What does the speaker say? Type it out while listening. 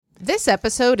This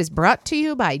episode is brought to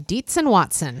you by Dietz and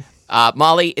Watson.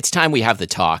 Molly, it's time we have the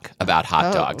talk about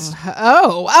hot dogs.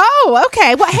 Oh,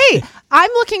 okay. Well, hey, I'm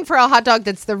looking for a hot dog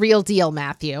that's the real deal,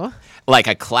 Matthew. Like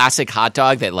a classic hot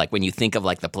dog that, like, when you think of,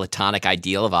 like, the platonic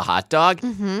ideal of a hot dog,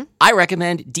 I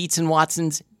recommend Dietz and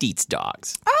Watson's Dietz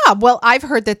Dogs. Well, I've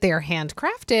heard that they're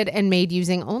handcrafted and made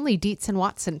using only Dietz and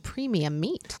Watson premium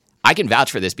meat. I can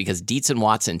vouch for this because Dietz and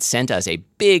Watson sent us a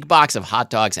big box of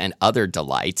hot dogs and other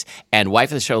delights. And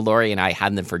wife of the show, Lori, and I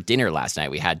had them for dinner last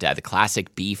night. We had the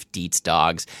classic beef Dietz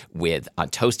dogs with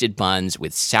toasted buns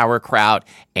with sauerkraut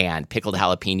and pickled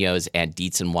jalapenos and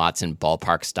Dietz and Watson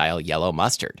ballpark-style yellow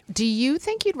mustard. Do you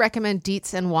think you'd recommend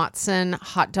Dietz and Watson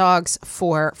hot dogs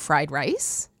for fried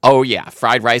rice? Oh, yeah.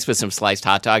 Fried rice with some sliced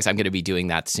hot dogs. I'm going to be doing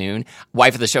that soon.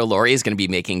 Wife of the show, Lori, is going to be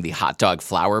making the hot dog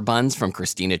flour buns from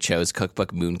Christina Cho's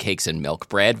cookbook, Mooncakes and Milk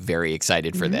Bread. Very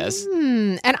excited for this.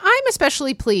 And I'm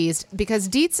especially pleased because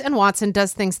Dietz and Watson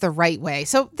does things the right way.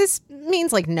 So this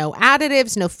means like no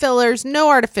additives, no fillers, no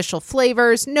artificial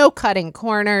flavors, no cutting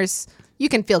corners. You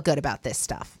can feel good about this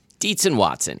stuff. Dietz and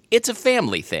Watson. It's a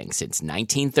family thing since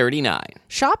 1939.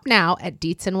 Shop now at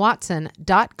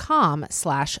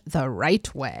dietzandwatson.com/the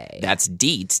right way. That's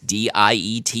Dietz,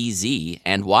 D-I-E-T-Z,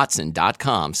 and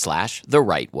Watson.com/the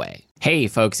right way. Hey,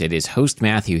 folks, it is host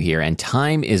Matthew here, and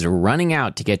time is running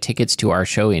out to get tickets to our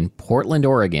show in Portland,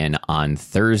 Oregon on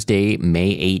Thursday,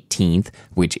 May 18th,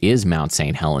 which is Mount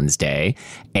St. Helens Day.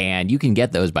 And you can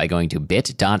get those by going to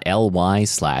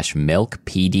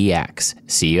bit.ly/milkpdx.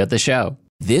 See you at the show.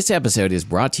 This episode is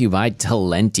brought to you by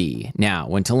Talenti. Now,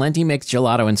 when Talenti makes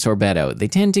gelato and sorbetto, they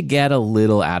tend to get a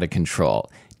little out of control.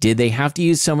 Did they have to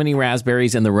use so many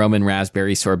raspberries in the Roman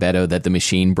raspberry sorbetto that the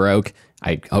machine broke?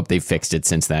 I hope they fixed it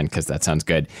since then, because that sounds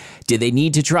good. Did they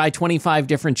need to try 25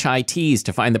 different chai teas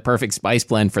to find the perfect spice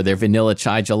blend for their vanilla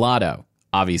chai gelato?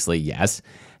 Obviously, yes.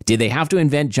 Did they have to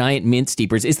invent giant mint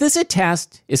steepers? Is this a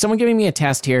test? Is someone giving me a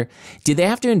test here? Did they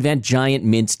have to invent giant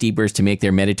mint steepers to make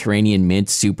their Mediterranean mint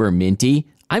super minty?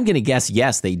 I'm going to guess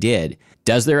yes, they did.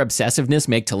 Does their obsessiveness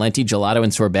make Talenti gelato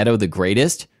and sorbetto the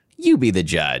greatest? You be the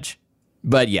judge.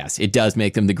 But yes, it does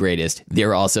make them the greatest.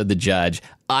 They're also the judge.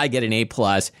 I get an A+.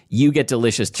 You get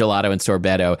delicious gelato and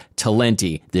sorbetto.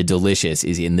 Talenti, the delicious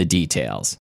is in the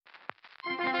details.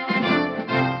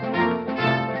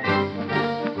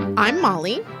 I'm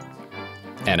Molly.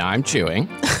 And I'm chewing.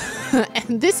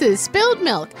 And this is Spilled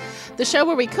Milk, the show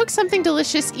where we cook something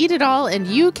delicious, eat it all, and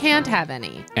you can't have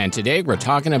any. And today we're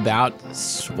talking about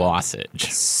sausage.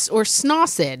 Or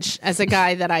snossage, as a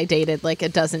guy that I dated like a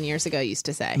dozen years ago used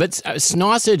to say. But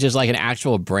snossage is like an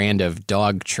actual brand of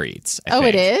dog treats. I think.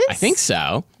 It is? I think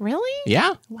so. Really?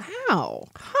 Yeah. Wow.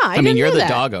 I mean, you're the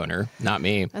dog owner, not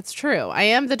me. That's true. I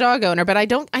am the dog owner, but I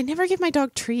never give my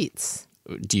dog treats.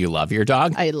 Do you love your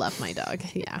dog? I love my dog,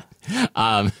 yeah.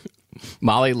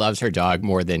 Molly loves her dog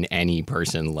more than any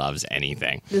person loves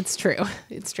anything. It's true.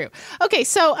 It's true. Okay,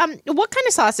 so what kind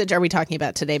of sausage are we talking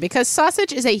about today? Because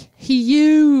sausage is a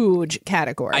huge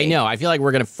category. I know. I feel like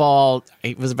we're going to fall.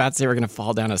 I was about to say we're going to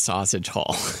fall down a sausage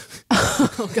hole. All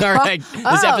right.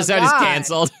 This episode is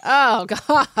canceled. Oh,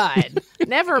 God.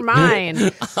 Never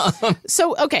mind.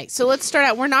 So let's start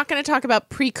out. We're not going to talk about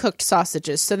pre-cooked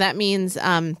sausages. So that means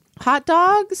hot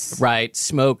dogs? Right.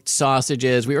 Smoked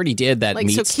sausages. We already did that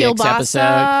meat sticks kielbasa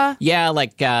episode. Yeah,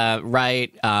 like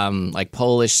like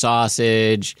Polish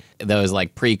sausage, those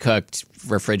like pre-cooked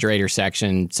refrigerator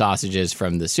section sausages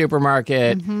from the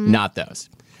supermarket. Not those.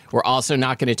 We're also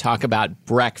not going to talk about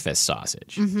breakfast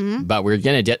sausage, but we're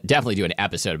going to definitely do an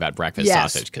episode about breakfast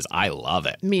sausage because I love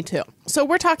it. Me too. So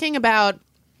we're talking about,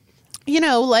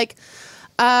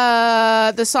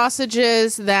 the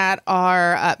sausages that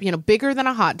are, bigger than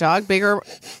a hot dog, bigger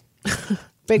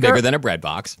than a bread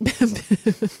box.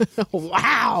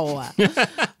 Wow.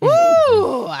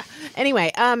 Woo.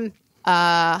 Anyway,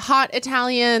 hot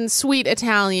Italian, sweet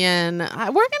Italian.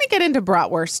 We're going to get into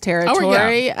bratwurst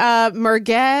territory.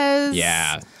 Merguez.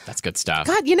 Yeah, that's good stuff.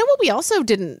 God, you know what we also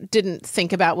didn't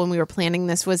think about when we were planning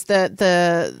this was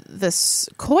the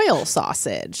coil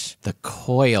sausage. The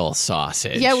coil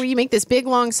sausage. Yeah, where you make this big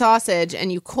long sausage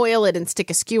and you coil it and stick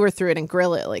a skewer through it and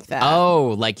grill it like that.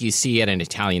 Oh, like you see at an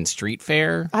Italian street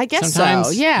fair? I guess sometimes?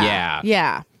 so. Yeah.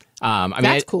 Yeah.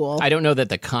 That's cool. I don't know that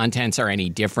the contents are any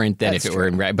different than if it were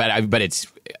in red, but it's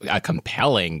a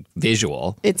compelling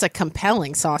visual. It's a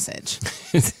compelling sausage.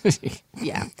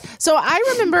 Yeah. So I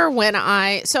remember when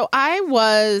I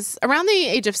was around the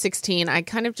age of 16, I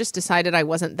kind of just decided I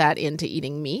wasn't that into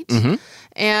eating meat.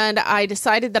 And I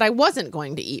decided that I wasn't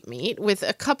going to eat meat, with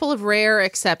a couple of rare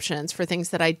exceptions for things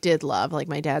that I did love, like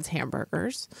my dad's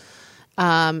hamburgers.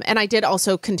 And I did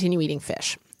also continue eating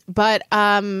fish. But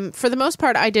for the most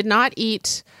part, I did not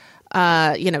eat,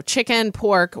 chicken,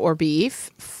 pork, or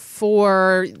beef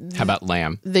for How about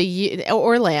lamb?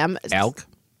 or lamb. Elk?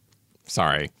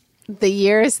 Sorry. The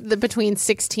years between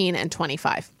 16 and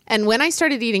 25. And when I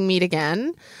started eating meat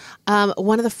again,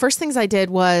 one of the first things I did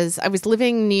was I was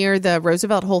living near the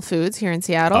Roosevelt Whole Foods here in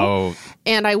Seattle. Oh.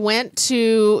 And I went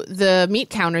to the meat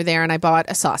counter there and I bought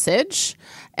a sausage.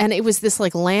 And it was this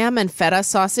like lamb and feta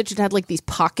sausage. It had like these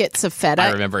pockets of feta.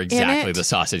 I remember exactly the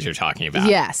sausage you're talking about.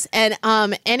 Yes. And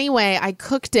anyway, I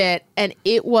cooked it and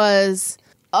it was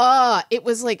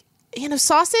like,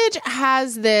 sausage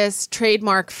has this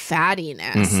trademark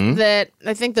fattiness that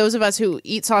I think those of us who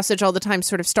eat sausage all the time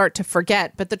sort of start to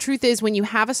forget. But the truth is, when you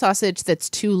have a sausage that's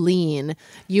too lean,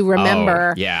 you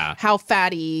remember how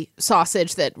fatty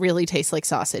sausage that really tastes like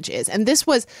sausage is. And this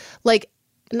was like,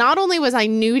 not only was I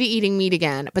new to eating meat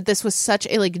again, but this was such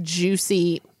a like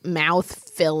juicy,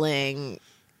 mouth-filling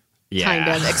kind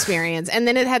of experience. And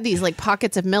then it had these like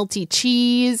pockets of melty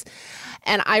cheese.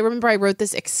 And I remember I wrote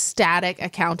this ecstatic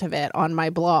account of it on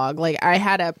my blog. Like I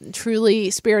had a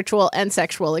truly spiritual and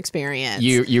sexual experience.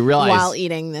 You realize while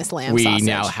eating this lamb sausage. We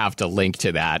now have to link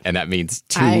to that, and that means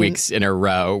 2 weeks in a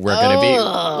row we're going to be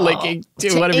linking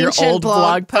to one of your old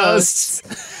blog posts.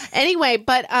 Anyway,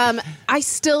 but I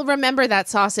still remember that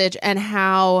sausage and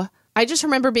how I just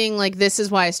remember being like, this is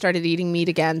why I started eating meat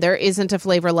again. There isn't a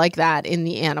flavor like that in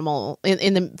the animal,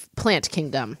 in the plant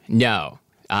kingdom. No.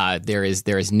 There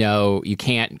is no, you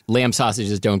can't, lamb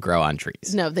sausages don't grow on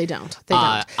trees. No, they don't. They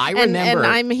don't. I remember.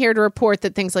 And I'm here to report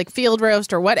that things like field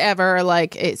roast or whatever,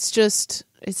 like it's just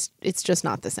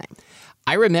not the same.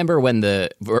 I remember when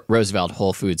the Roosevelt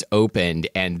Whole Foods opened,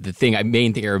 and the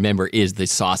main thing I remember is the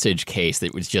sausage case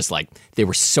that was just like, there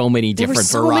were so many different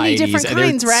varieties. Many different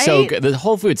kinds, right? So good. The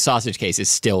Whole Foods sausage case is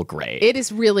still great. It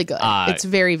is really good. It's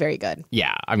very, very good.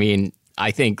 Yeah. I mean,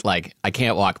 I think like I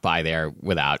can't walk by there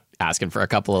without asking for a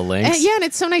couple of links. And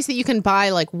it's so nice that you can buy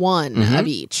like one of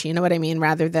each. You know what I mean?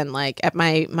 Rather than like at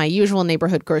my usual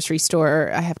neighborhood grocery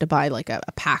store, I have to buy like a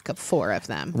pack of 4 of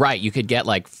them. Right. You could get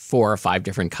like 4 or 5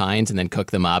 different kinds and then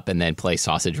cook them up and then play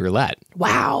sausage roulette.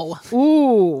 Wow.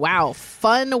 Ooh, wow.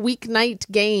 Fun weeknight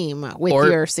game with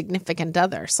your significant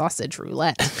other, sausage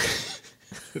roulette.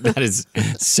 That is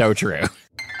so true.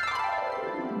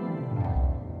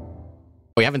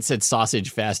 We haven't said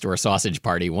sausage fest or sausage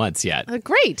party once yet.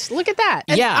 Great. Look at that.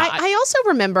 And yeah. I also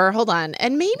remember, hold on,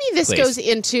 and maybe this goes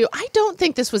into, I don't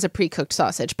think this was a pre-cooked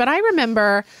sausage, but I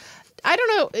remember, I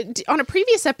don't know, on a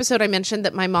previous episode I mentioned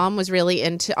that my mom was really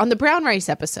into, on the brown rice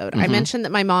episode, I mentioned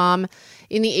that my mom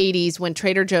in the 80s when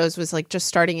Trader Joe's was like just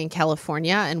starting in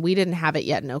California and we didn't have it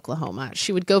yet in Oklahoma,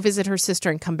 she would go visit her sister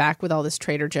and come back with all this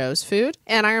Trader Joe's food.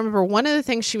 And I remember one of the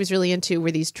things she was really into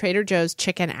were these Trader Joe's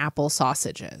chicken apple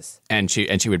sausages. And she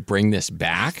would bring this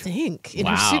back? I think, in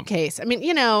her suitcase. I mean,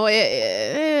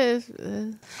 anyway,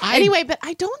 but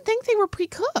I don't think they were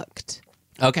pre-cooked.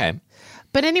 Okay.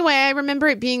 But anyway, I remember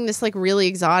it being this like really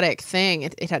exotic thing.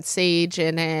 It had sage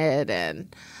in it,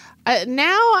 and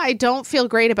now I don't feel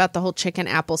great about the whole chicken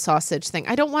apple sausage thing.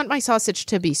 I don't want my sausage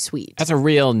to be sweet. That's a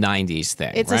real 90s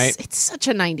thing, right? It's such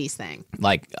a 90s thing.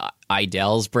 Like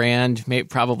Idell's brand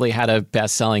probably had a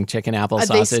best-selling chicken apple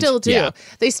sausage. They still do. Yeah.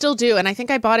 They still do, and I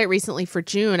think I bought it recently for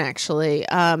June, actually.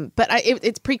 But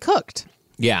it's pre-cooked.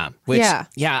 Yeah.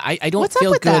 I don't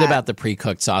feel good about the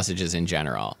pre-cooked sausages in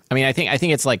general. I mean, I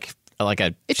think it's like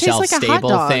a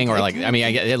shelf-stable thing, or like, I mean,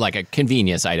 I get like a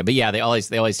convenience item. But yeah, they always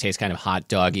taste kind of hot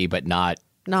doggy, but not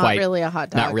quite, really a hot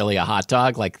dog. Not really a hot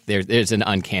dog. Like there's an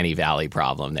uncanny valley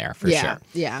problem there for sure.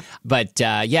 Yeah. But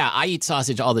I eat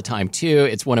sausage all the time too.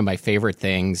 It's one of my favorite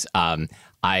things.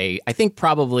 I think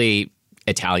probably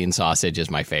Italian sausage is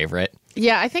my favorite.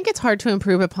 Yeah, I think it's hard to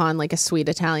improve upon like a sweet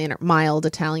Italian or mild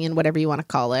Italian, whatever you want to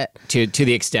call it. To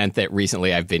the extent that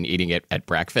recently I've been eating it at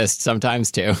breakfast sometimes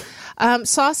too.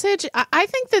 Sausage, I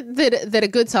think that a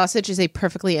good sausage is a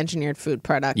perfectly engineered food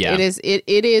product. Yeah.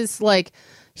 It is like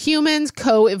humans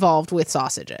co-evolved with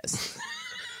sausages.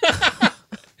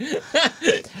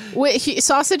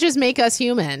 Sausages make us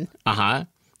human. Uh-huh.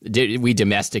 We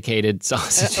domesticated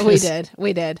sausages.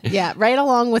 We did. Yeah, right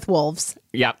along with wolves.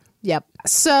 Yep.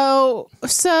 So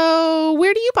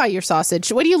where do you buy your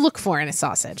sausage? What do you look for in a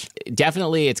sausage?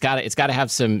 Definitely, it's got to have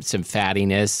some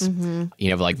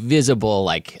fattiness. Like visible,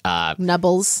 like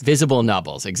nubbles. Visible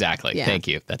nubbles. Exactly. Yeah. Thank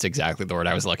you. That's exactly the word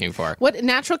I was looking for. What,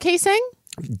 natural casing?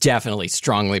 Definitely,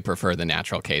 strongly prefer the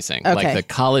natural casing. Okay. Like the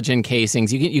collagen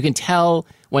casings. You can tell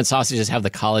when sausages have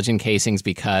the collagen casings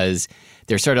because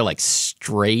they're sort of like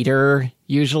straighter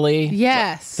usually.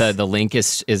 Yes. The link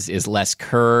is less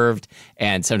curved,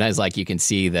 and sometimes like you can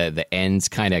see the ends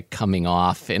kind of coming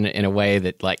off in a way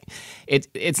that like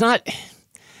it's not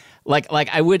like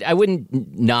I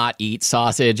wouldn't not eat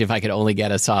sausage if I could only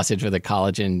get a sausage with a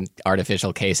collagen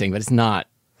artificial casing, but it's not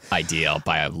ideal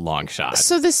by a long shot.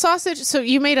 So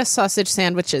you made us sausage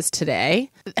sandwiches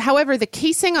today. However, the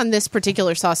casing on this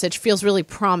particular sausage feels really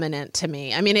prominent to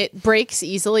me. I mean, it breaks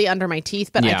easily under my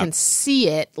teeth, but I can see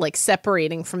it like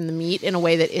separating from the meat in a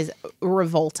way that is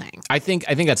revolting. I think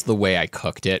that's the way I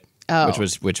cooked it,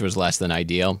 which was less than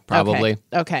ideal, probably.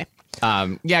 Okay.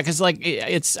 Because like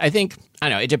I think I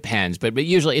don't know, it depends, but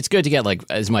usually it's good to get like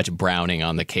as much browning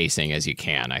on the casing as you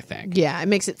can, I think. Yeah, it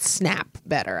makes it snap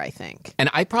better, I think. And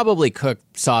I probably cook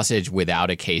sausage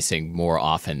without a casing more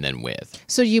often than with.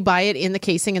 So you buy it in the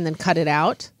casing and then cut it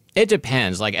out? It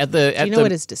depends. Like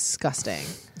what is disgusting?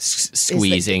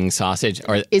 Squeezing sausage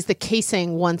is the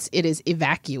casing once it is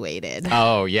evacuated.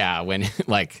 Oh yeah, when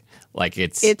like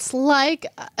it's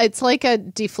like a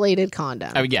deflated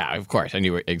condom. Oh yeah, of course. I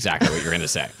knew exactly what you were going to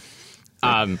say.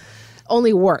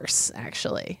 Only worse,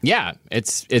 actually. Yeah,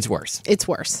 it's worse. It's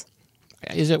worse.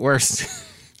 Is it worse?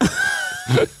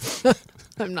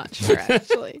 I'm not sure,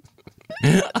 actually.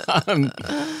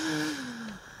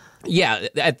 Yeah,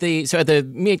 at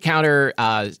the meat counter,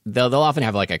 they'll often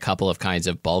have like a couple of kinds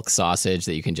of bulk sausage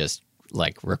that you can just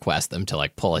like request them to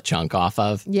like pull a chunk off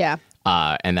of. Yeah.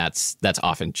 And that's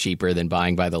often cheaper than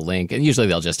buying by the link. And usually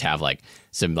they'll just have like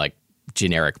some like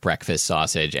generic breakfast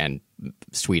sausage and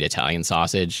sweet Italian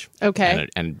sausage. Okay.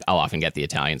 And I'll often get the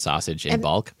Italian sausage in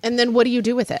bulk. And then what do you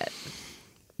do with it?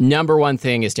 Number one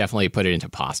thing is definitely put it into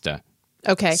pasta.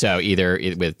 Okay. So either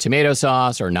with tomato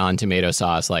sauce or non-tomato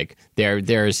sauce, like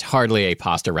there's hardly a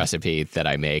pasta recipe that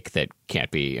I make that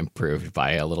can't be improved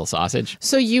by a little sausage.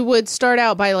 So you would start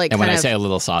out by like, and when I say a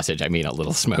little sausage, I mean a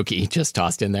little smoky just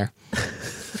tossed in there.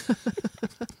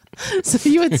 So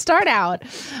you would start out,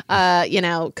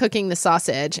 cooking the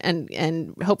sausage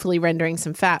and hopefully rendering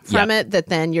some fat from it that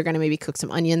then you're going to maybe cook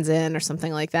some onions in or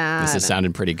something like that. This is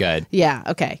sounding pretty good. Yeah.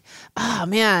 Okay. Oh,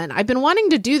 man. I've been wanting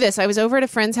to do this. I was over at a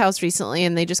friend's house recently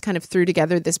and they just kind of threw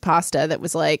together this pasta that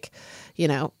was like,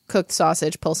 cooked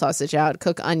sausage, pull sausage out,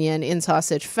 cook onion, in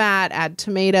sausage fat, add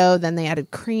tomato. Then they added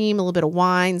cream, a little bit of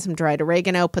wine, some dried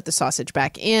oregano, put the sausage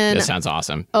back in. This sounds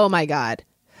awesome. Oh, my God.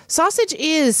 Sausage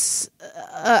is,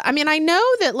 I know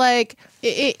that like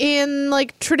in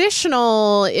like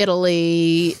traditional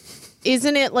Italy,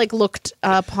 isn't it like looked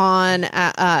upon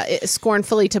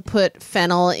scornfully to put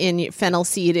fennel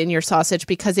seed in your sausage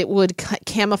because it would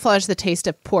camouflage the taste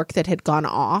of pork that had gone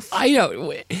off? I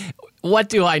know. What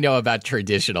do I know about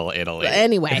traditional Italy?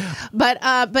 Anyway,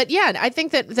 but yeah, I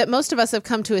think that most of us have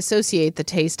come to associate the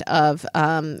taste of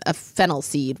fennel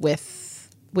seed with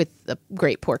a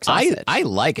great pork sausage. I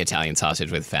like Italian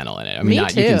sausage with fennel in it. I Me mean,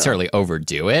 too. You can certainly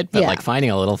overdo it, but Yeah. like finding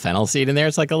a little fennel seed in there,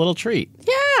 it's like a little treat.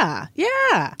 Yeah,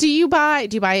 yeah. Do you buy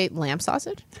lamb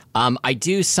sausage? I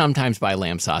do sometimes buy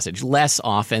lamb sausage, less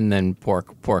often than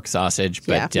pork sausage,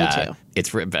 but Yeah, me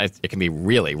too. It can be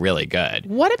really, really good.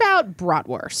 What about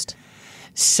bratwurst?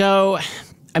 So,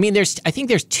 I mean, I think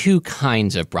there's two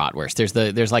kinds of bratwurst.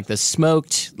 There's like the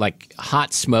smoked, like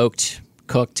hot smoked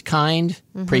cooked kind,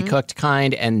 pre-cooked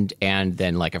kind, and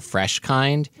then like a fresh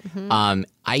kind.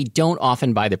 I don't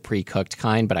often buy the pre-cooked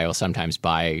kind, but I will sometimes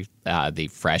buy the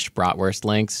fresh bratwurst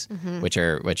links, which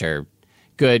are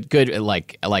good.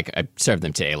 Like I serve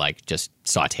them today, like just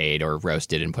sautéed or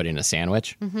roasted and put in a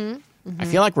sandwich. I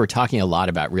feel like we're talking a lot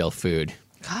about real food.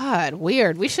 God,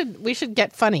 weird. We should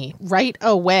get funny right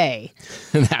away.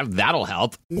 That'll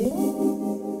help.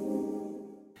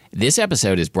 This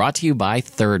episode is brought to you by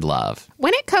Third Love.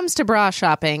 When it comes to bra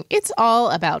shopping, it's all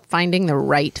about finding the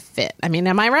right fit. I mean,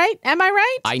 am I right?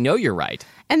 I know you're right.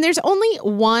 And there's only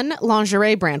one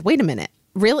lingerie brand. Wait a minute.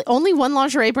 Really? Only one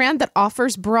lingerie brand that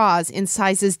offers bras in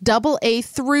sizes AA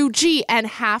through G and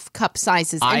half cup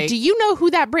sizes. And do you know who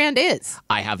that brand is?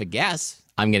 I have a guess.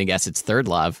 I'm going to guess it's Third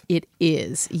Love. It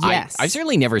is, yes. I've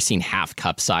certainly never seen half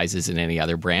cup sizes in any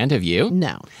other brand. Have you?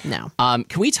 No. Can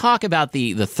we talk about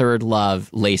the Third Love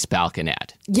lace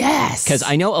balconette? Yes. Because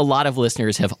I know a lot of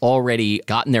listeners have already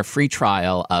gotten their free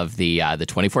trial of the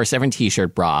 24/7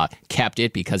 t-shirt bra, kept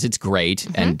it because it's great,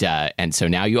 and so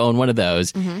now you own one of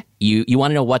those. You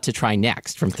want to know what to try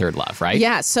next from Third Love, right?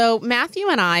 Yeah, so Matthew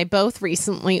and I both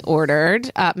recently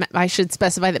ordered, I should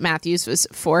specify that Matthew's was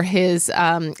for his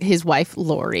wife,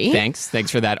 Lori. Thanks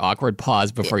for that awkward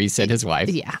pause before you said his wife.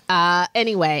 Yeah.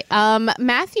 Anyway,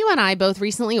 Matthew and I both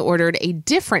recently ordered a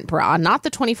different bra, not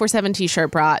the 24/7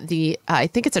 t-shirt bra. I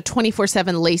think think it's a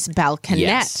 24/7 lace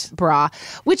balconette bra,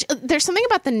 which there's something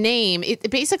about the name.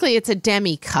 Basically, it's a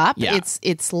demi cup. Yeah.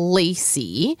 It's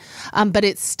lacy, but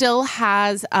it still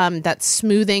has that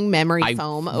smoothing memory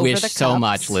foam over the cups. I wish so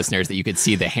much, listeners, that you could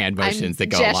see the hand motions that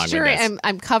go along with this.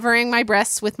 I'm covering my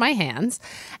breasts with my hands.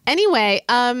 Anyway,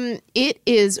 it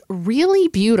is really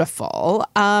beautiful.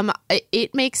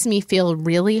 It makes me feel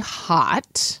really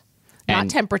hot. Not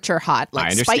temperature hot,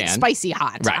 like spicy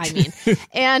hot. Right. I mean,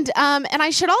 and I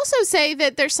should also say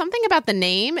that there's something about the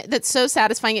name that's so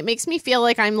satisfying. It makes me feel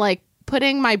like I'm like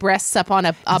putting my breasts up on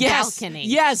a balcony.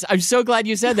 Yes, I'm so glad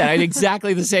you said that. I had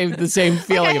exactly the same feeling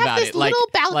like I have about this it. Little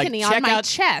balcony on my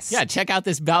chest. Yeah, check out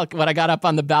this what I got up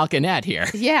on the balconette here.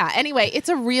 Yeah. Anyway, it's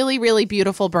a really, really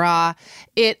beautiful bra.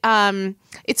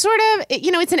 It's sort of,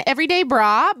 it's an everyday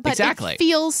bra, but Exactly. It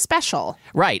feels special.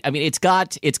 Right. I mean, it's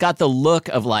got the look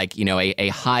of like, a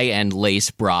high-end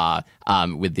lace bra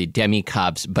with the demi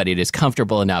cups, but it is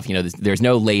comfortable enough. There's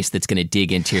no lace that's going to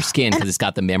dig into your skin because it's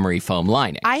got the memory foam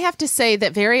lining. I have to say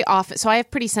that very often, so I have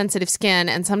pretty sensitive skin,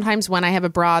 and sometimes when I have a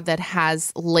bra that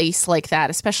has lace like that,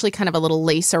 especially kind of a little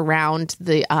lace around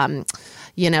the,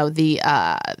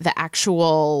 the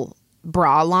actual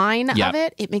bra line of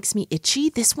it makes me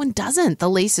itchy. This one doesn't. The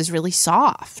lace is really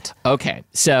soft. Okay,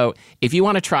 so if you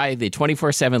want to try the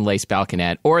 24/7 lace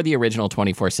balconette or the original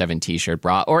 24/7 t-shirt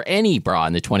bra or any bra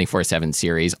in the 24/7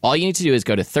 series, all you need to do is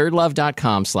go to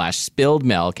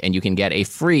thirdlove.com/spilledmilk and you can get a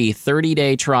free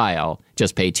 30-day trial.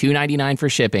 Just pay $2.99 for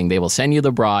shipping. They will send you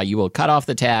the bra. You will cut off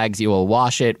the tags. You will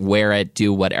wash it, wear it,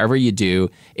 do whatever you do.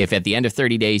 If at the end of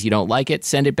 30 days you don't like it,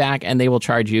 send it back and they will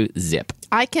charge you zip.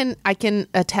 I can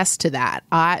attest to that.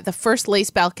 The first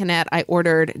lace balconette I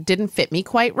ordered didn't fit me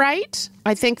quite right.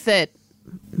 I think that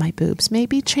my boobs may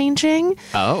be changing.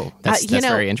 Oh, that's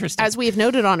very interesting. As we have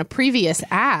noted on a previous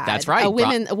ad, that's right.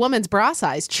 A woman's bra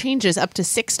size changes up to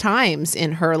 6 times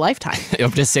in her lifetime.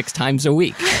 Up to 6 times a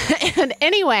week. And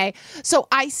anyway, so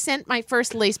I sent my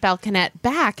first lace balconette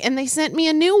back, and they sent me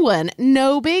a new one.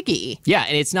 No biggie. Yeah,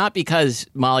 and it's not because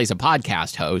Molly's a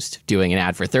podcast host doing an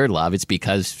ad for Third Love. It's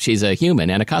because she's a human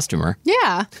and a customer.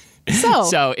 Yeah.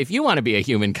 So if you want to be a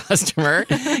human customer,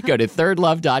 go to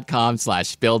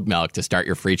thirdlove.com/spilledmilk to start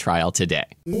your free trial today.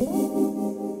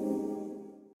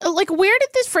 Like, where did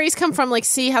this phrase come from? Like,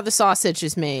 see how the sausage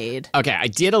is made. Okay, I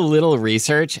did a little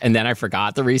research and then I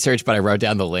forgot the research, but I wrote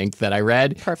down the link that I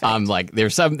read. Perfect. Like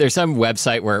there's some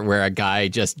website where a guy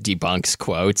just debunks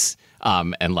quotes. So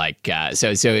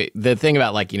the thing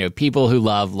about people who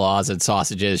love laws and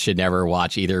sausages should never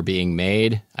watch either being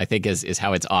made, I think is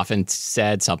how it's often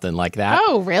said, something like that.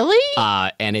 Oh, really?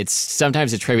 And it's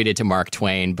sometimes attributed to Mark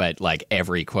Twain, but like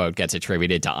every quote gets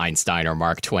attributed to Einstein or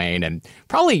Mark Twain. And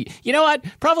probably, you know what?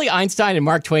 Probably Einstein and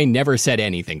Mark Twain never said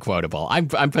anything quotable. I'm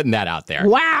putting that out there.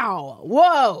 Wow.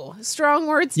 Whoa. Strong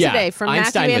words today from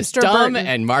Einstein Matthew was Amster dumb Burton.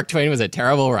 and Mark Twain was a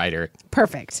terrible writer.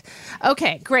 Perfect.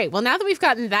 Okay, great. Well, now that we've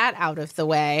gotten that out of the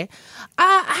way,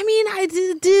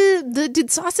 did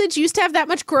sausage used to have that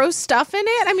much gross stuff in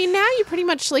it? I mean, now you pretty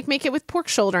much make it with pork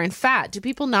shoulder and fat. Do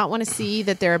people not want to see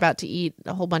that they're about to eat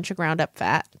a whole bunch of ground up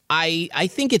fat? I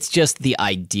think it's just the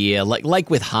idea, like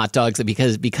with hot dogs,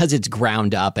 because it's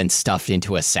ground up and stuffed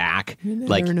into a sack. You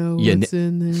never know what's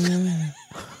in there.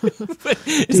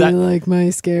 You like my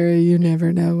scary "you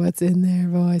never know what's in there"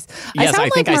 voice? Yes, I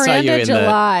think Miranda I saw you in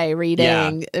July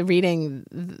reading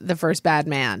The First Bad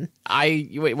Man.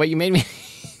 What you made me.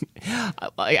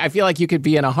 I feel like you could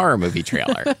be in a horror movie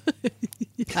trailer.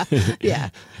 Yeah.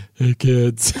 Hey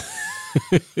kids.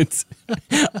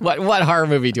 What horror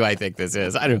movie do I think this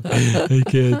is? I don't. Hey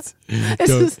kids,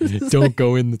 don't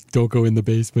go in the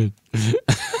basement.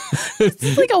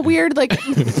 It's like a weird Barney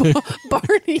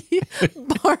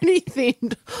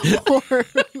themed horror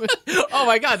movie. Oh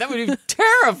my god, that would be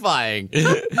terrifying.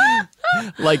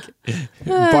 Like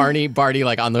Barney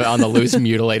like on the loose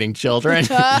mutilating children.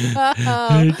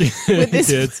 Hey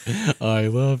kids, I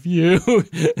love you.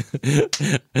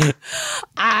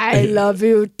 I love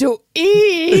you to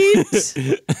eat.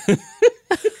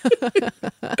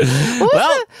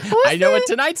 I know what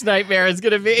tonight's nightmare is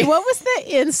going to be. What was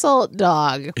the insult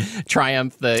dog?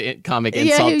 Triumph, the comic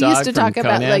insult who dog. Used to talk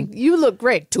Conan. about you look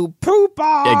great to poop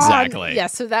on. Exactly. Yeah,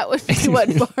 so that would be what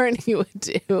Barney would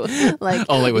do.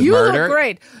 Only with you murder. Look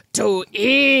great to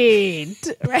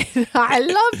eat. Right? I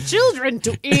love children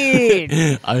to eat.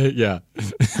 Yeah.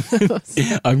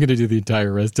 I'm going to do the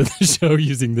entire rest of the show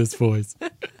using this voice.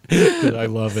 I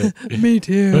love it. Me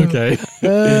too. Okay.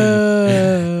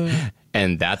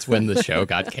 And that's when the show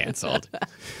got canceled.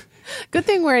 Good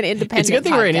thing we're an independent It's a good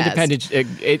thing we're an podcast.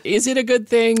 independent. Is it a good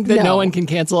thing that no No. one can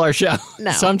cancel our show?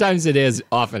 No. Sometimes it is.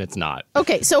 Often it's not.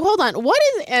 Okay, so hold on. What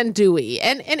is andouille?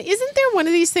 And isn't there one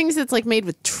of these things that's like made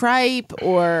with tripe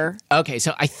or Okay,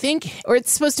 so I think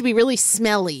it's supposed to be really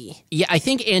smelly? I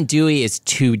think andouille is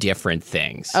two different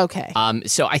things. Okay.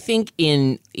 So I think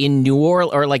in New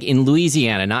Orleans or like in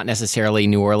Louisiana, not necessarily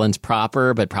New Orleans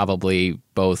proper, but probably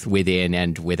both within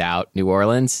and without New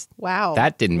Orleans. Wow.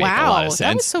 That didn't make a lot of That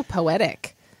was sense. so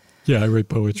poetic. Yeah, I write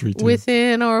poetry too.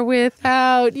 Within or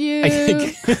without you. I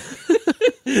think,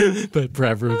 but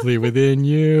preferably within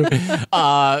you.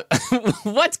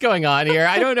 What's going on here?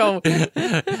 I don't know.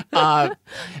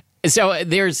 So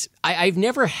I've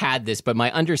never had this, but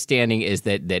my understanding is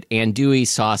that andouille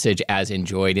sausage, as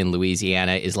enjoyed in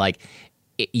Louisiana, is like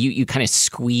you kind of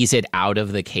squeeze it out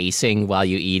of the casing while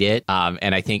you eat it.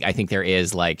 And I think there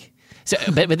is like. So,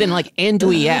 but then like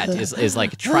andouillette is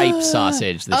like tripe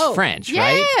sausage that's French,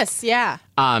 right? Yes, yeah.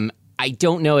 I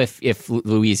don't know if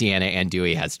Louisiana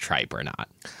andouille has tripe or not.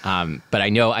 But I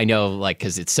know like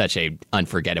because it's such a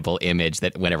unforgettable image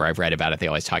that whenever I've read about it, they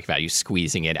always talk about you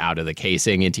squeezing it out of the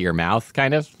casing into your mouth,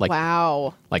 kind of like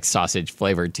Wow. like sausage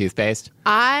flavored toothpaste.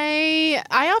 I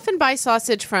often buy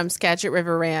sausage from Skagit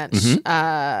River Ranch,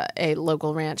 a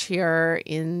local ranch here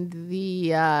in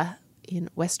the in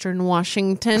Western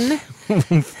Washington.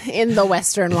 In the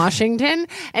Western Washington.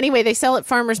 Anyway, they sell at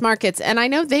farmers markets, and I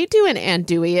know they do an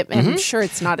andouille, and I'm sure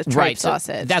it's not a tripe Right,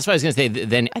 sausage. So that's what I was going to say.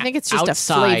 Then I think it's just a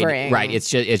outside, flavoring. right? It's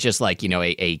just like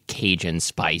a Cajun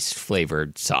spice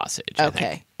flavored sausage. I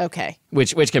think. Okay.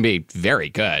 Which can be very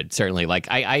good, certainly. Like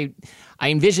I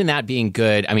envision that being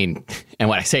good. I mean, and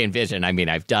when I say envision, I mean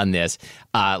I've done this,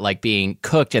 like being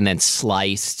cooked and then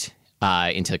sliced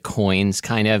into coins,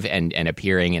 kind of, and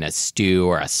appearing in a stew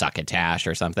or a succotash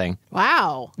or something.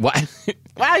 Wow. What?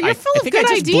 Wow, you're full I of think good I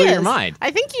just ideas. blew your mind.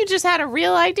 I think you just had a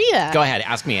real idea. Go ahead,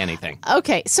 ask me anything.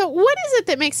 Okay, so what is it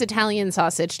that makes Italian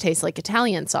sausage taste like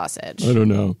Italian sausage? I don't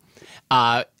know.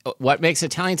 What makes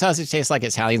Italian sausage taste like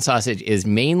Italian sausage is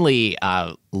mainly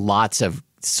lots of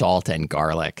salt and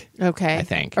garlic. Okay. I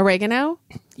think. Oregano?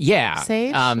 Yeah.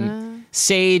 Sage?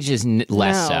 Sage is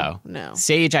less No, so. no.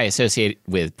 Sage I associate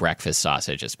with breakfast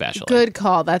sausage especially. Good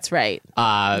call. That's right.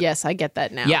 Yes, I get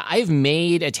that now. Yeah, I've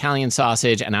made Italian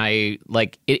sausage, and I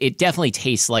like it. It definitely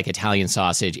tastes like Italian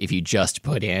sausage if you just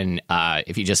put in,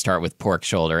 if you just start with pork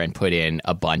shoulder and put in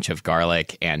a bunch of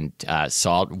garlic and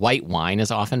salt. White wine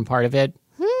is often part of it.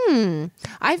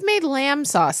 I've made lamb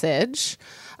sausage,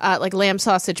 like lamb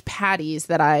sausage patties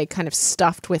that I kind of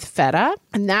stuffed with feta,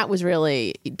 and that was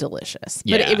really delicious.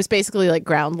 But Yeah. it was basically like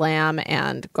ground lamb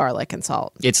and garlic and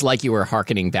salt. It's like you were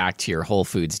hearkening back to your Whole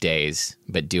Foods days,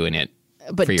 but doing it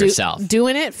But for yourself.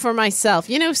 Doing it for myself.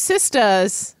 You know,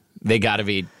 sisters They got to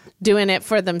be. doing it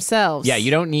for themselves. Yeah,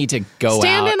 you don't need to go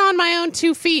Standing out. on my own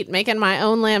 2 feet, making my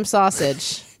own lamb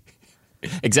sausage.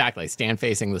 Exactly. Stand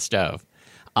facing the stove.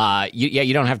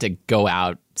 You don't have to go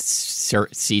out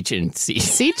seach and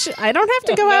see. I don't have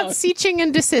to go out seaching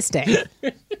and desisting.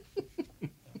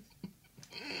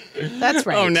 That's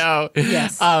right. Oh no!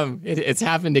 Yes. It's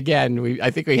happened again.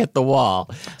 I think we hit the wall.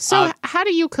 So, how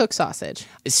do you cook sausage?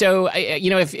 So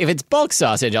if it's bulk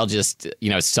sausage, I'll just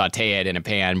saute it in a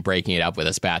pan, breaking it up with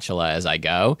a spatula as I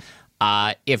go.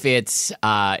 If it's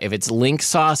link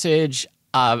sausage,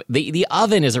 the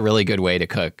oven is a really good way to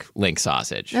cook link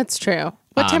sausage. That's true.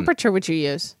 What temperature would you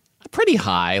use? Pretty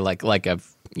high, like a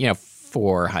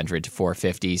 400 to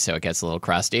 450, so it gets a little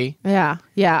crusty. Yeah.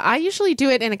 I usually do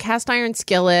it in a cast iron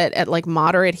skillet at like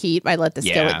moderate heat. I let the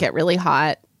skillet get really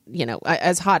hot,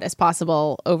 as hot as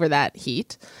possible over that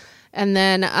heat. And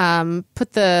then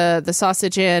put the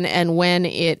sausage in, and when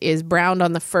it is browned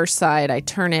on the first side, I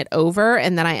turn it over,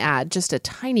 and then I add just a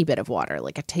tiny bit of water,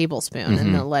 like a tablespoon,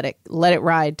 and then let it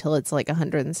ride till it's like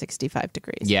 165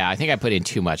 degrees. Yeah, I think I put in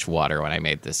too much water when I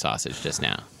made this sausage just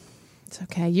now. It's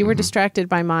okay. You were distracted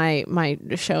by my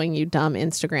showing you dumb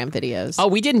Instagram videos. Oh,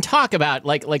 we didn't talk about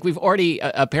like we've already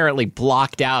apparently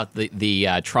blocked out the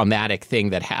traumatic thing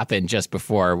that happened just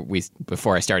before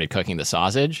I started cooking the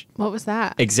sausage. What was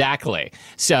that? Exactly.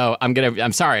 So I'm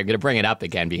gonna bring it up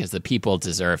again because the people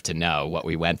deserve to know what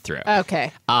we went through.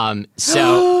 Okay.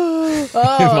 So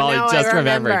Oh, Molly now just I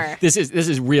remembered. remember. This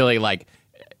is really like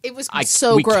It was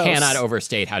so we gross. We cannot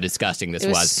overstate how disgusting this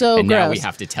was. So and gross. now we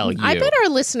have to tell you. I bet our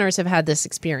listeners have had this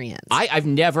experience. I've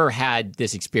never had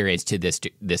this experience to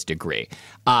this degree.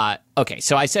 Okay,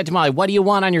 so I said to Molly, what do you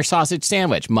want on your sausage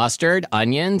sandwich? Mustard,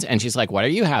 onions? And she's like, what are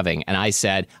you having? And I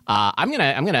said, I'm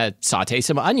gonna saute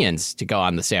some onions to go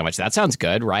on the sandwich. That sounds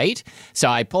good, right? So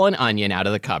I pull an onion out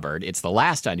of the cupboard. It's the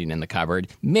last onion in the cupboard.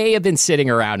 May have been sitting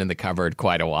around in the cupboard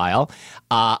quite a while.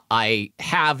 I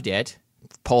halved it,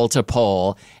 pole to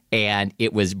pole, and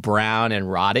it was brown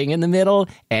and rotting in the middle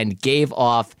and gave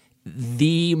off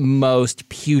the most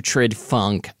putrid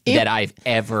funk that I've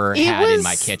ever had in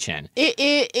my kitchen.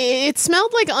 It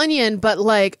smelled like onion, but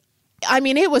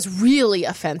it was really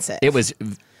offensive. It was...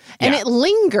 And it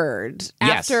lingered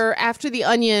after the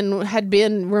onion had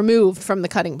been removed from the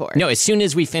cutting board. No, as soon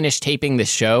as we finish taping this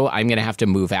show, I'm going to have to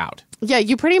move out. Yeah,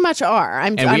 you pretty much are.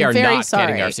 I'm we are very not sorry.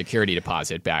 getting our security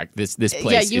deposit back. This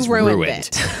place is ruined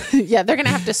it. Yeah, they're going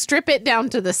to have to strip it down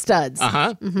to the studs.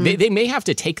 Uh-huh. Mm-hmm. They may have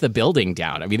to take the building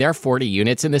down. I mean, there are 40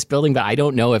 units in this building, but I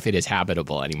don't know if it is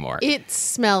habitable anymore. It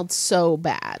smelled so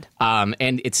bad.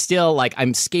 And it's still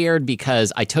I'm scared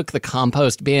because I took the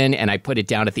compost bin and I put it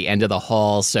down at the end of the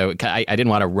hall. So I didn't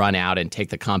want to run out and take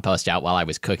the compost out while I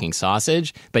was cooking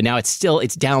sausage. But now it's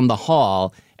down the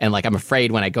hall. And I'm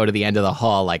afraid when I go to the end of the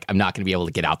hall, I'm not going to be able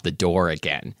to get out the door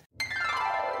again.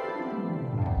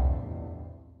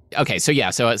 Okay,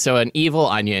 so an evil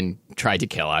onion tried to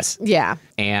kill us. Yeah.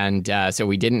 And so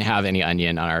we didn't have any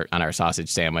onion on our sausage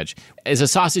sandwich. Is a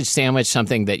sausage sandwich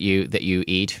something that you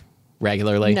eat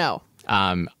regularly? No.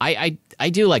 I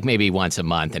do maybe once a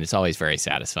month, and it's always very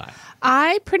satisfying.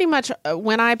 I pretty much,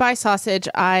 when I buy sausage,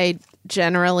 I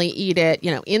generally eat it,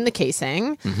 in the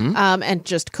casing, and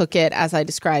just cook it as I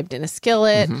described in a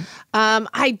skillet.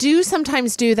 I do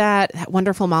sometimes do that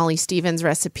wonderful Molly Stevens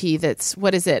recipe that's,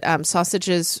 what is it?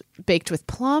 Sausages baked with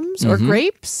plums or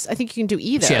grapes. I think you can do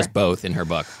either. She has both in her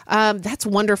book. That's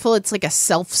wonderful. It's like a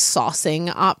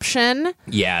self-saucing option.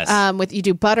 Yes. You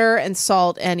do butter and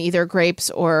salt and either grapes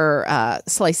or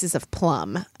slices of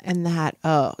plum. And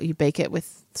you bake it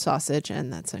with sausage,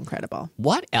 and that's incredible.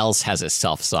 What else has a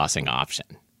self-saucing option?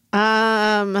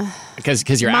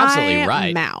 Because you're absolutely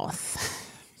right. Mouth.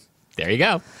 There you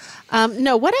go.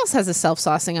 No, what else has a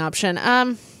self-saucing option?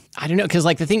 I don't know, because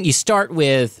the thing you start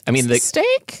with, the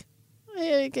steak.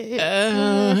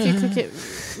 If you cook it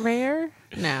rare,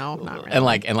 no, not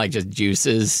really. And just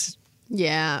juices.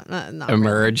 Yeah, not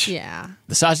emerge. Really. Yeah.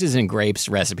 The sausages and grapes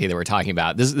recipe that we're talking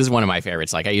about, this is one of my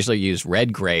favorites. I usually use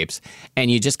red grapes,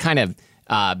 and you just kind of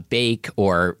bake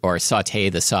or saute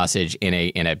the sausage in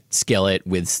a skillet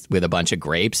with a bunch of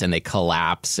grapes, and they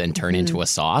collapse and turn into a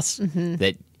sauce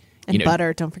that.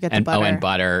 Butter. Don't forget the butter. Oh, and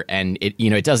butter, and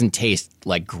it doesn't taste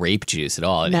like grape juice at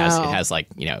all. It has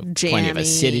Jammy. plenty of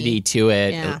acidity to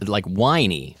it, like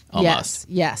winey almost.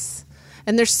 Yes.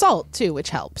 And there's salt too, which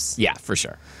helps. Yeah, for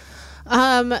sure.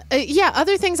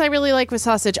 Other things I really like with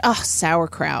sausage. Oh,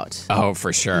 sauerkraut. Oh,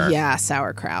 for sure. Yeah,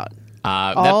 sauerkraut.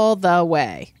 All the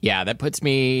way. Yeah, that puts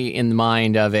me in the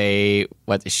mind of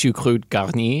choucroute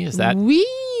garni. Is that? Oui.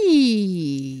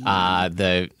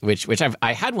 Which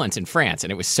I had once in France,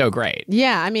 and it was so great.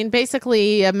 Yeah,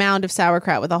 basically a mound of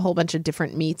sauerkraut with a whole bunch of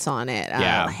different meats on it.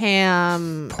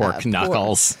 Ham, pork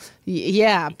knuckles.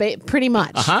 Yeah, pretty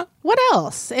much. What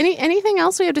else? Anything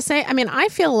else we have to say? I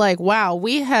feel like, wow,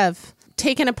 we have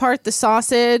taken apart the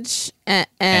sausage and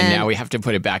now we have to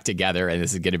put it back together, and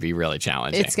this is going to be really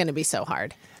challenging. It's going to be so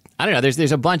hard. I don't know.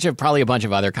 There's probably a bunch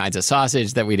of other kinds of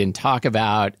sausage that we didn't talk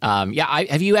about.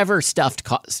 Have you ever stuffed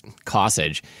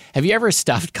sausage? Have you ever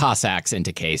stuffed Cossacks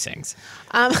into casings?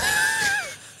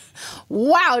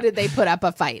 Wow, did they put up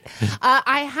a fight?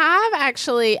 I have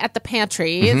actually at the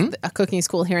pantry, a cooking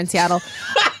school here in Seattle.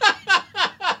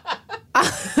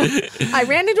 I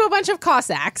ran into a bunch of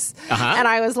Cossacks, and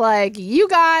I was like, you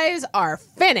guys are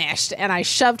finished. And I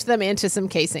shoved them into some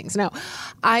casings. No,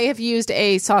 I have used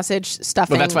a sausage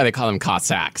stuffing. Well, that's why they call them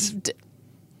Cossacks.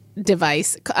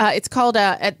 Device. It's called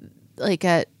the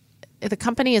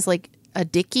company is like a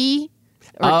Dickie.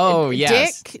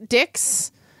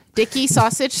 Dick's. Dicky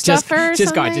sausage stuffer.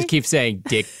 Just keep saying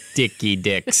Dicky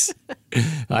Dicks.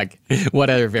 What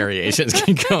other variations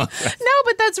can go on? No,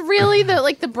 but that's really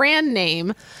the brand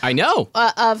name. I know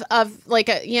of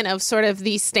sort of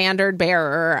the standard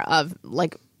bearer of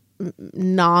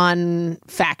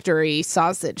non-factory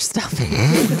sausage stuffing.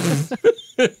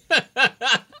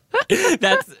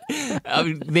 That's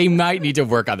they might need to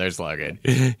work on their slogan.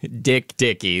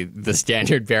 Dicky, the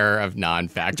standard bearer of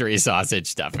non-factory sausage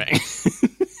stuffing.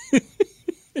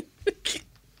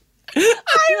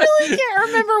 I really can't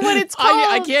remember what it's called.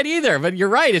 I can't either, but you're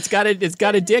right. It's got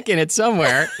a dick in it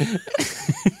somewhere.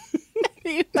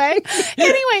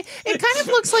 Anyway, it kind of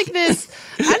looks like this,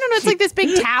 I don't know, it's like this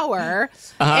big tower,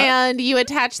 and you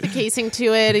attach the casing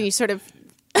to it, and you sort of...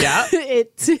 Yeah.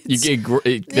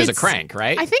 There's a crank,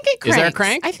 right? I think it cranks. Is there a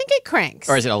crank? I think it cranks.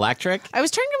 Or is it electric? I was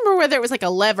trying to remember whether it was like a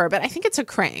lever, but I think it's a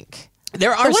crank.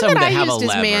 There are some that have a lever. The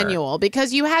one that I used is manual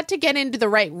because you had to get into the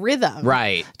right rhythm.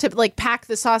 Right. To like pack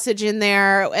the sausage in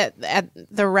there at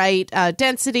the right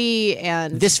density.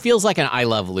 And this feels like an I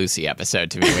Love Lucy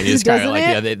episode to me when you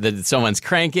describe it. Like someone's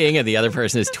cranking and the other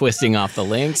person is twisting off the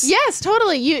links. Yes,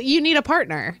 totally. You need a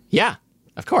partner. Yeah,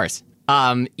 of course.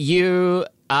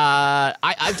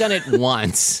 I've done it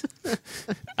once.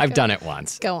 I've done it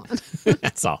once. Go on.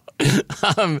 That's all.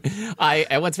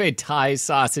 I once made Thai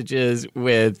sausages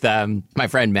with my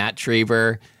friend Matt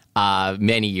Trieber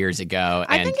many years ago.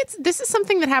 I think this is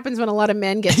something that happens when a lot of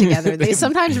men get together. They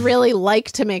sometimes really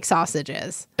like to make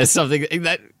sausages. It's something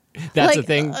that's a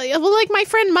thing. Well, like my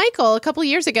friend Michael a couple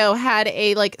years ago had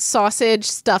a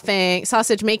sausage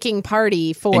making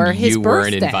party for his birthday. You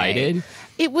weren't invited?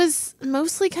 It was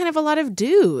mostly kind of a lot of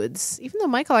dudes, even though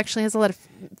Michael actually has a lot of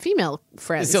female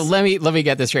friends. So let me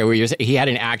get this straight. Where he had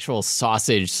an actual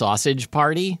sausage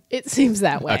party? It seems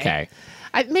that way. Okay.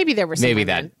 Maybe there were some Maybe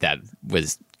women. that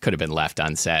could have been left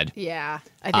unsaid. Yeah,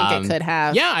 I think it could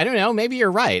have. Yeah, I don't know. Maybe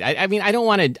you're right. I mean, I don't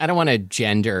want to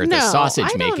gender the sausage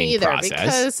making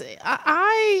process. Because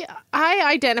I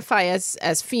identify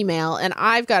as female, and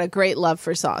I've got a great love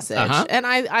for sausage, and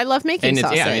I love making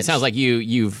sausage. Yeah, it sounds like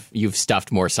you've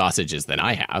stuffed more sausages than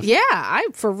I have. Yeah, I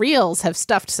for reals have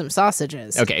stuffed some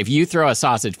sausages. Okay, if you throw a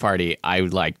sausage party, I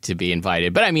would like to be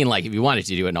invited. But I mean, like, if you wanted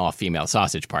to do an all-female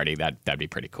sausage party, that'd be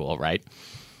pretty cool, right?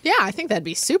 Yeah, I think that'd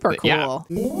be super cool. Yeah.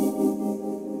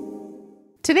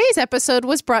 Today's episode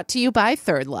was brought to you by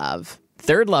Third Love.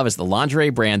 Third Love is the lingerie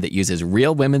brand that uses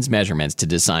real women's measurements to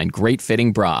design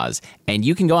great-fitting bras. And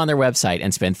you can go on their website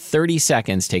and spend 30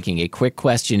 seconds taking a quick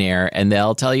questionnaire, and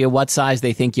they'll tell you what size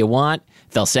they think you want.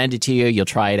 They'll send it to you. You'll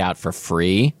try it out for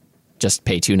free. Just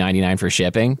pay $2.99 for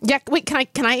shipping. Yeah, wait. Can I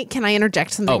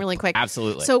interject something really quick?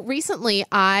 Absolutely. So recently,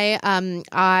 I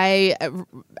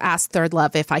asked Third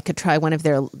Love if I could try one of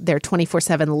their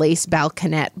 24/7 lace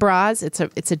balconette bras. It's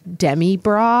a demi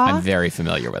bra. I'm very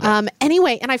familiar with it.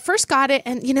 Anyway, and I first got it,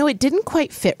 and it didn't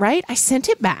quite fit right. I sent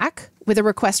it back with a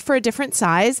request for a different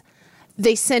size.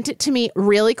 They sent it to me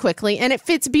really quickly, and it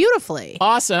fits beautifully.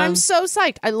 Awesome. I'm so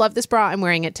psyched. I love this bra. I'm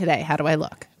wearing it today. How do I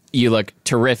look? You look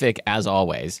terrific as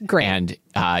always. Great. And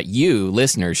you,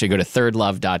 listeners, should go to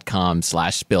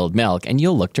thirdlove.com/spilledmilk and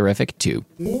you'll look terrific too.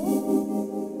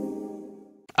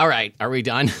 All right. Are we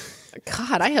done?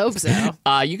 God, I hope so.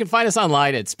 You can find us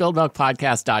online at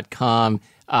spilledmilkpodcast.com.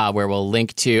 Where we'll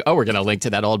link to, we're going to link to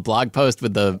that old blog post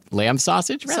with the lamb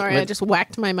sausage. Sorry, I just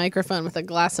whacked my microphone with a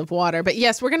glass of water. But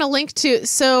yes, we're going to link to,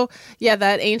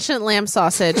 that ancient lamb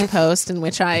sausage post in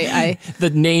which I...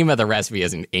 The name of the recipe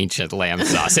isn't ancient lamb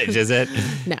sausage, is it?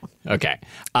 No. Okay.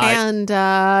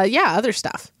 Other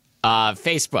stuff.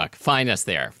 Facebook, find us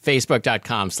there.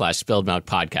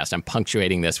 Facebook.com/spilledmilkpodcast. I'm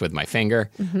punctuating this with my finger.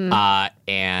 Mm-hmm.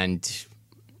 And...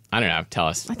 I don't know. Tell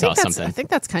us something. I think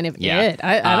that's kind of it.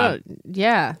 I don't.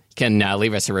 Yeah. Can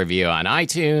leave us a review on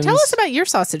iTunes. Tell us about your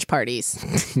sausage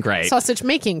parties. Great. Sausage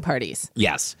making parties.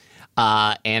 Yes.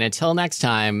 And until next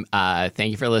time,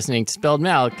 thank you for listening to Spilled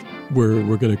Milk.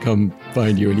 We're going to come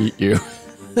find you and eat you.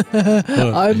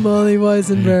 I'm Molly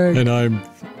Weisenberg. And I'm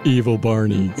Evil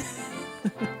Barney.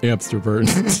 Amsterburn.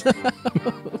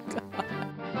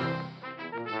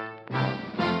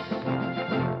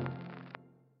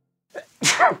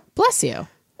 Bless you.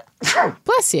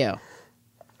 Bless you.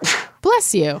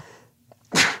 Bless you.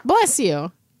 Bless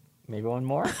you. Maybe one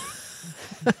more?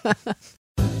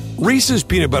 Reese's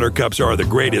peanut butter cups are the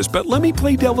greatest, but let me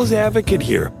play devil's advocate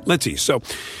here. Let's see. So,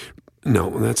 no,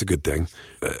 that's a good thing.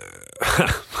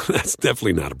 That's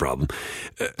definitely not a problem.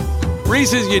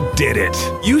 Reese's, you did it.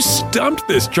 You stumped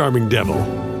this charming devil.